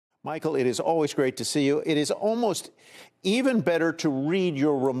Michael, it is always great to see you. It is almost even better to read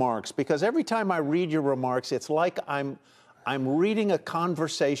your remarks, because every time I read your remarks, it's like I'm reading a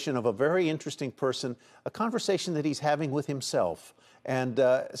conversation of a very interesting person, a conversation that he's having with himself. And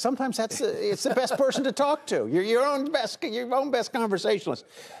sometimes it's the best person to talk to. You're your own best conversationalist.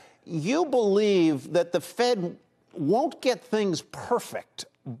 You believe that the Fed won't get things perfect,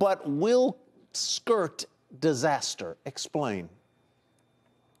 but will skirt disaster. Explain.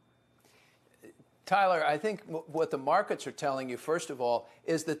 Tyler, I think what the markets are telling you, first of all,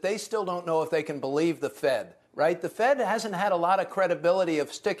 is that they still don't know if they can believe the Fed, right? The Fed hasn't had a lot of credibility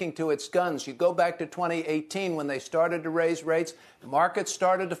of sticking to its guns. You go back to 2018 when they started to raise rates, the markets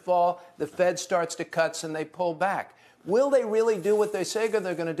started to fall, the Fed starts to cut, and they pull back. Will they really do what they say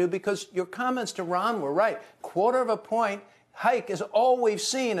they're going to do? Because your comments to Ron were right. Quarter of a point hike is all we've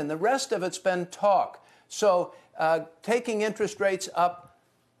seen, and the rest of it's been talk. So taking interest rates up,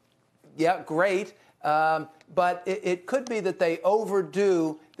 yeah, great. But it could be that they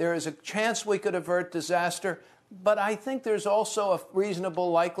overdo. There is a chance we could avert disaster. But I think there's also a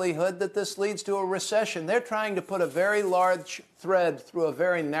reasonable likelihood that this leads to a recession. They're trying to put a very large thread through a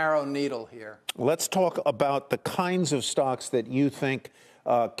very narrow needle here. Let's talk about the kinds of stocks that you think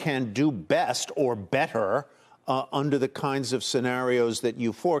can do best or better under the kinds of scenarios that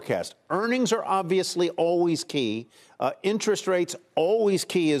you forecast. Earnings are obviously always key. Interest rates always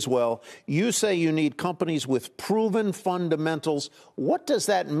key as well. You say you need companies with proven fundamentals. What does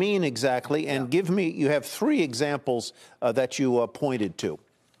that mean exactly? And give me, you have three examples that you pointed to.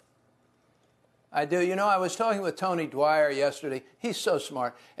 I do. You know, I was talking with Tony Dwyer yesterday. He's so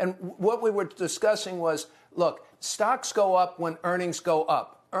smart. And what we were discussing was, look, stocks go up when earnings go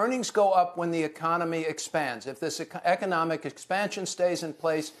up. Earnings go up when the economy expands. If this economic expansion stays in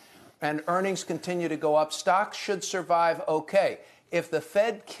place and earnings continue to go up, stocks should survive okay. If the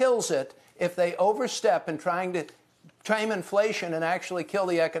Fed kills it, if they overstep in trying to tame inflation and actually kill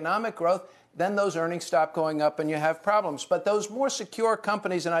the economic growth, then those earnings stop going up and you have problems. But those more secure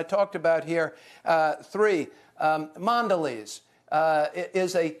companies, and I talked about here three, Mondelez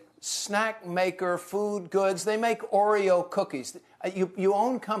is a snack maker, food goods. They make Oreo cookies. You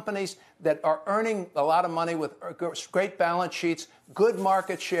own companies that are earning a lot of money with great balance sheets, good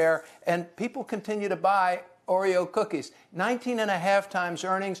market share, and people continue to buy Oreo cookies. 19.5 times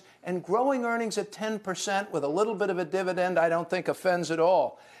earnings and growing earnings at 10% with a little bit of a dividend I don't think offends at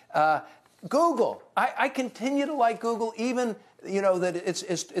all. Google. I continue to like Google, even that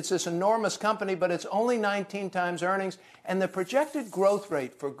it's this enormous company, but it's only 19 times earnings. And the projected growth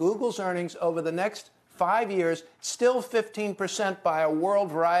rate for Google's earnings over the next 5 years, still 15% by a world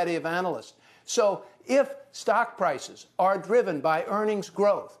variety of analysts. So if stock prices are driven by earnings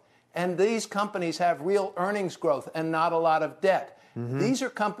growth, and these companies have real earnings growth and not a lot of debt, these are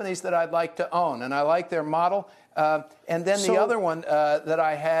companies that I'd like to own, and I like their model. And then the other one that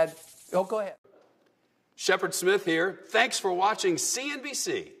I had, go ahead. Shepard Smith here. Thanks for watching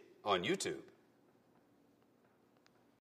CNBC on YouTube.